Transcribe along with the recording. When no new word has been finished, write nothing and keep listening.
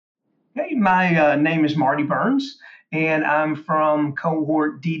Hey, my name is Marty Burns, and I'm from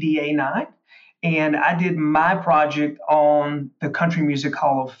cohort DDA 9, and I did my project on the Country Music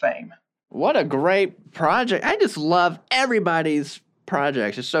Hall of Fame. What a great project. I just love everybody's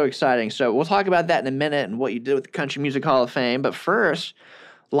projects. It's so exciting. So we'll talk about that in a minute and what you did with the Country Music Hall of Fame. But first,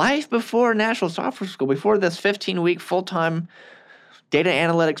 life before Nashville Software School, before this 15-week full-time data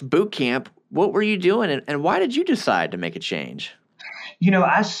analytics boot camp, what were you doing and why did you decide to make a change?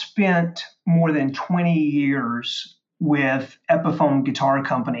 I spent more than 20 years with Epiphone Guitar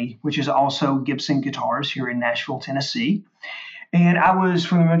Company, which is also Gibson Guitars here in Nashville, Tennessee. And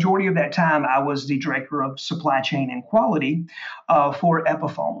for the majority of that time, I was the director of supply chain and quality for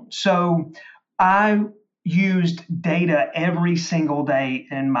Epiphone. So I used data every single day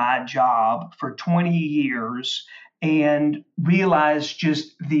in my job for 20 years and realized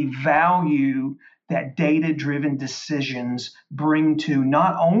just the value that data driven decisions bring to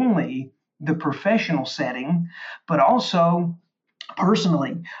not only the professional setting, but also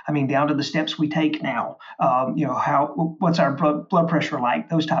personally. I mean, down to the steps we take now. What's our blood pressure like?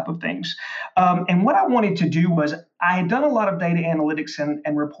 Those type of things. And what I wanted to do was, I had done a lot of data analytics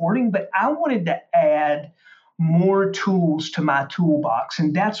and reporting, but I wanted to add more tools to my toolbox.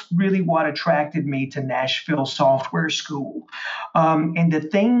 And that's really what attracted me to Nashville Software School. And the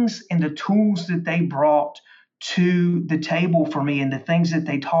things and the tools that they brought to the table for me and the things that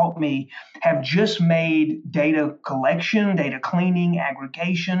they taught me have just made data collection, data cleaning,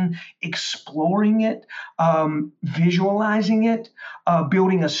 aggregation, exploring it, visualizing it,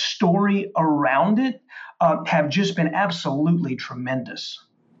 building a story around it, have just been absolutely tremendous.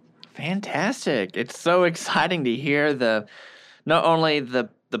 Fantastic. It's so exciting to hear not only the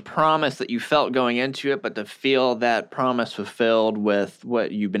promise that you felt going into it, but to feel that promise fulfilled with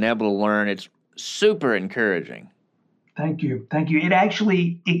what you've been able to learn. It's super encouraging. Thank you. Thank you. It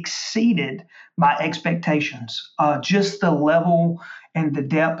actually exceeded my expectations. Just the level and the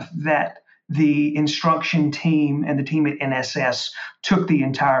depth that the instruction team and the team at NSS took the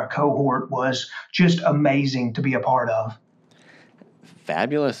entire cohort was just amazing to be a part of.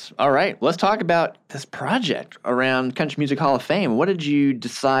 Fabulous. All right, let's talk about this project around Country Music Hall of Fame. What did you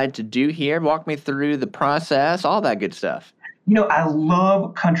decide to do here? Walk me through the process, all that good stuff. I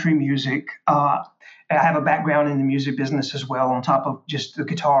love country music. I have a background in the music business as well, on top of just the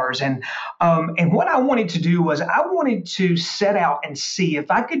guitars. And what I wanted to do was, I wanted to set out and see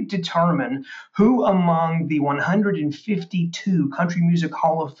if I could determine who among the 152 Country Music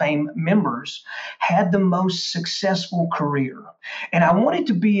Hall of Fame members had the most successful career. And I wanted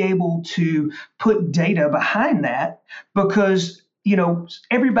to be able to put data behind that, because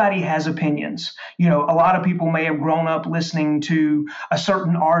everybody has opinions. A lot of people may have grown up listening to a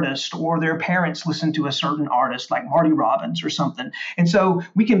certain artist, or their parents listened to a certain artist like Marty Robbins or something. And so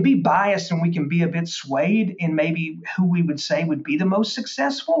we can be biased and we can be a bit swayed in maybe who we would say would be the most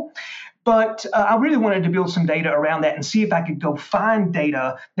successful. But I really wanted to build some data around that and see if I could go find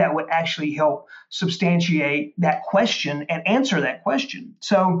data that would actually help substantiate that question and answer that question.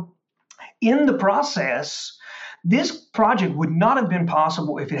 So in the process, this project would not have been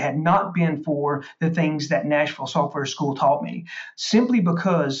possible if it had not been for the things that Nashville Software School taught me, simply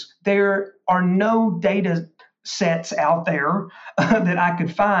because there are no data sets out there that I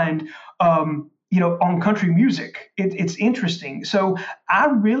could find. On country music. It's interesting. So I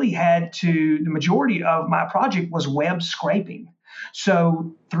really the majority of my project was web scraping.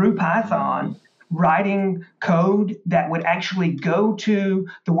 So through Mm. Python, writing code that would actually go to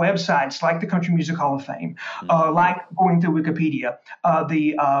the websites like the Country Music Hall of Fame, Hmm. like going through Wikipedia,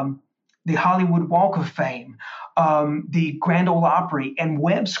 the Hollywood Walk of Fame, the Grand Ole Opry, and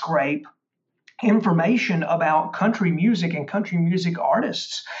web scrape information about country music and country music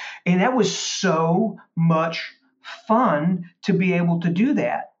artists. And that was so much fun to be able to do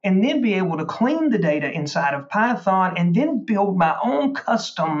that, and then be able to clean the data inside of Python and then build my own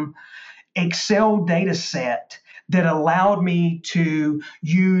custom Excel data set that allowed me to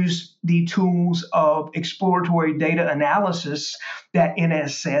use the tools of exploratory data analysis that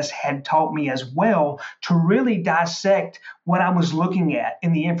NSS had taught me as well, to really dissect what I was looking at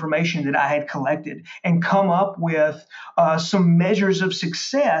in the information that I had collected and come up with some measures of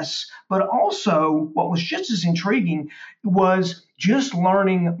success. But also, what was just as intriguing was just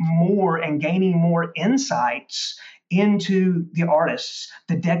learning more and gaining more insights into the artists,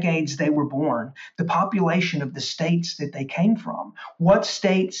 the decades they were born, the population of the states that they came from. What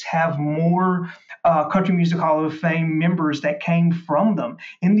states have more Country Music Hall of Fame members that came from them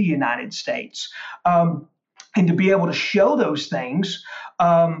in the United States? And to be able to show those things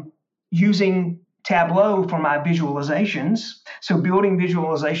using Tableau for my visualizations. So building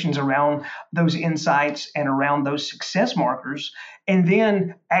visualizations around those insights and around those success markers, and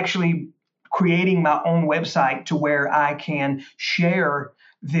then actually creating my own website to where I can share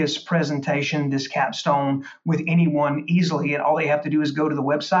this presentation, this capstone with anyone easily. And all they have to do is go to the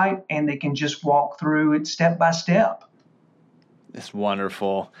website and they can just walk through it step by step. It's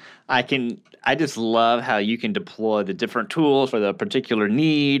wonderful. I just love how you can deploy the different tools for the particular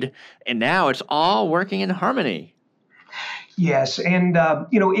need, and now it's all working in harmony. Yes, and I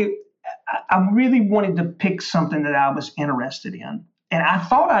really wanted to pick something that I was interested in, and I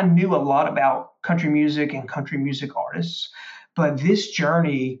thought I knew a lot about country music and country music artists, but this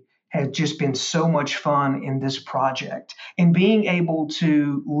journey has just been so much fun in this project, and being able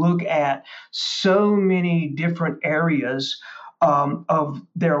to look at so many different areas of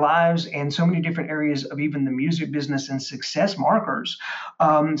their lives and so many different areas of even the music business and success markers.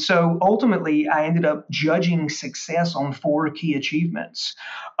 So ultimately, I ended up judging success on 4 key achievements.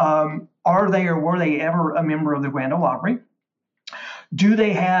 Are they or were they ever a member of the Grand Ole Opry? Do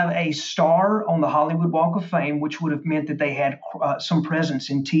they have a star on the Hollywood Walk of Fame, which would have meant that they had some presence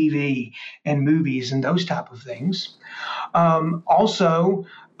in TV and movies and those type of things? Also,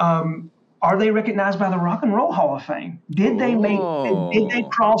 are they recognized by the Rock and Roll Hall of Fame? Did they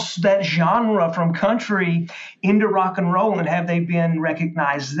cross that genre from country into rock and roll, and have they been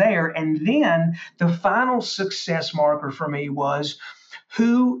recognized there? And then the final success marker for me was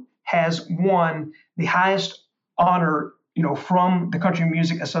who has won the highest honor, from the Country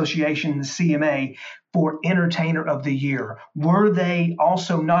Music Association, the CMA, for Entertainer of the Year. Were they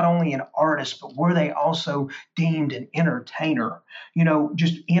also not only an artist, but were they also deemed an entertainer?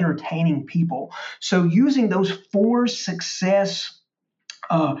 Just entertaining people. So using those 4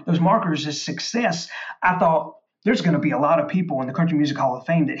 those markers as success, I thought there's going to be a lot of people in the Country Music Hall of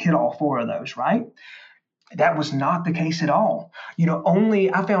Fame that hit all 4 of those, right? That was not the case at all. I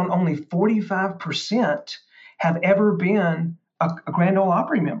found only 45% have ever been a Grand Ole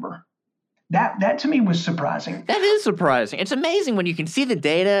Opry member. That to me was surprising. That is surprising. It's amazing when you can see the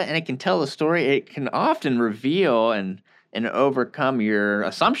data and it can tell the story. It can often reveal and overcome your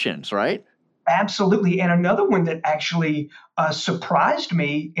assumptions, right? Absolutely. And another one that actually surprised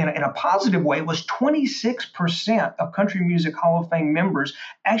me in a positive way was 26% of Country Music Hall of Fame members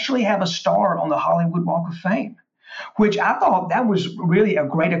actually have a star on the Hollywood Walk of Fame, which I thought that was really a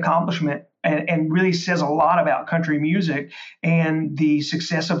great accomplishment and really says a lot about country music and the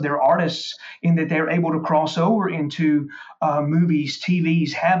success of their artists in that they're able to cross over into movies,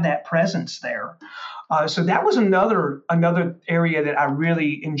 TVs, have that presence there. So that was another area that I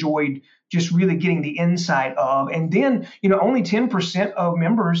really enjoyed, just really getting the insight of. And then, only 10% of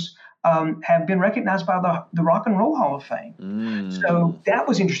members have been recognized by the Rock and Roll Hall of Fame. So that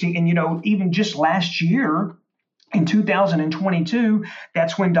was interesting. And, even just last year, in 2022,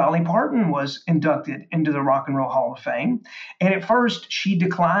 that's when Dolly Parton was inducted into the Rock and Roll Hall of Fame. And at first, she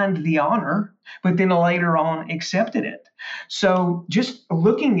declined the honor, but then later on accepted it. So just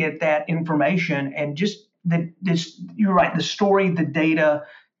looking at that information and just you're right, the story, the data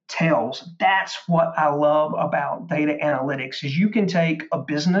tells. That's what I love about data analytics is you can take a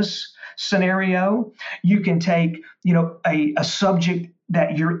business scenario, you can take, a subject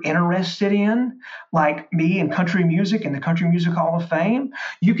that you're interested in, like me in country music and the Country Music Hall of Fame.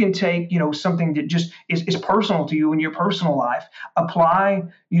 You can take, something that just is personal to you in your personal life, apply,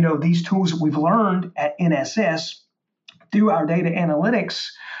 these tools that we've learned at NSS through our data analytics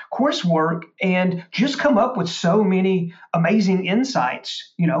coursework, and just come up with so many amazing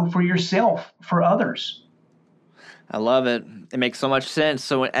insights, for yourself, for others. I love it. It makes so much sense.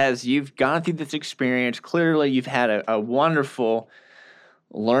 So as you've gone through this experience, clearly you've had a wonderful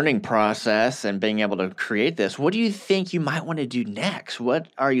learning process and being able to create this. What do you think you might want to do next? What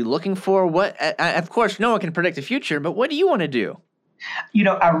are you looking for? Of course, no one can predict the future, but what do you want to do?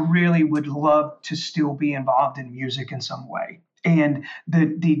 I really would love to still be involved in music in some way. And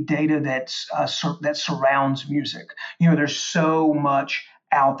the data that surrounds music. There's so much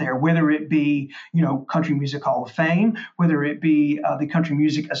out there, whether it be, Country Music Hall of Fame, whether it be the Country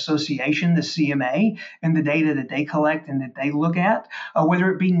Music Association, the CMA, and the data that they collect and that they look at,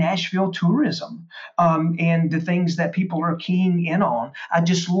 whether it be Nashville tourism, and the things that people are keying in on. I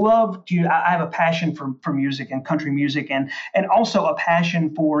just love I have a passion for music and country music, and also a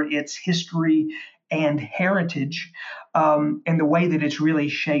passion for its history and heritage, and the way that it's really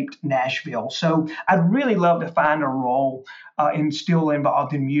shaped Nashville. So I'd really love to find a role and still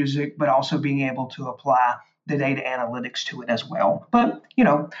involved in music, but also being able to apply the data analytics to it as well. But,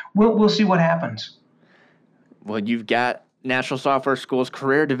 we'll see what happens. Well, you've got Nashville Software School's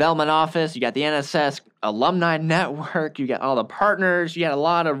Career Development Office. You got the NSS Alumni Network. You got all the partners. You got a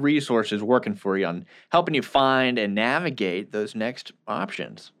lot of resources working for you on helping you find and navigate those next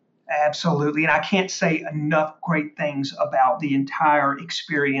options. Absolutely. And I can't say enough great things about the entire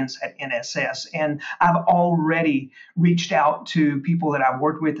experience at NSS. And I've already reached out to people that I've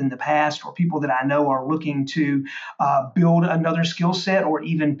worked with in the past or people that I know are looking to build another skill set or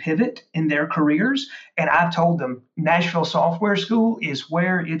even pivot in their careers. And I've told them Nashville Software School is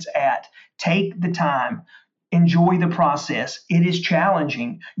where it's at. Take the time. Enjoy the process. It is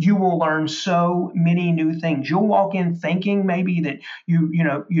challenging. You will learn so many new things. You'll walk in thinking maybe that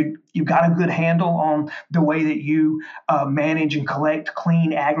you've got a good handle on the way that you manage and collect,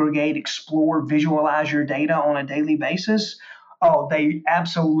 clean, aggregate, explore, visualize your data on a daily basis. Oh, they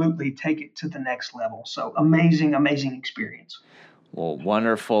absolutely take it to the next level. So amazing, amazing experience. Well,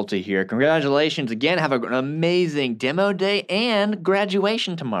 wonderful to hear. Congratulations again. Have an amazing demo day and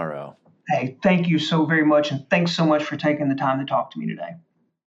graduation tomorrow. Hey, thank you so very much. And thanks so much for taking the time to talk to me today.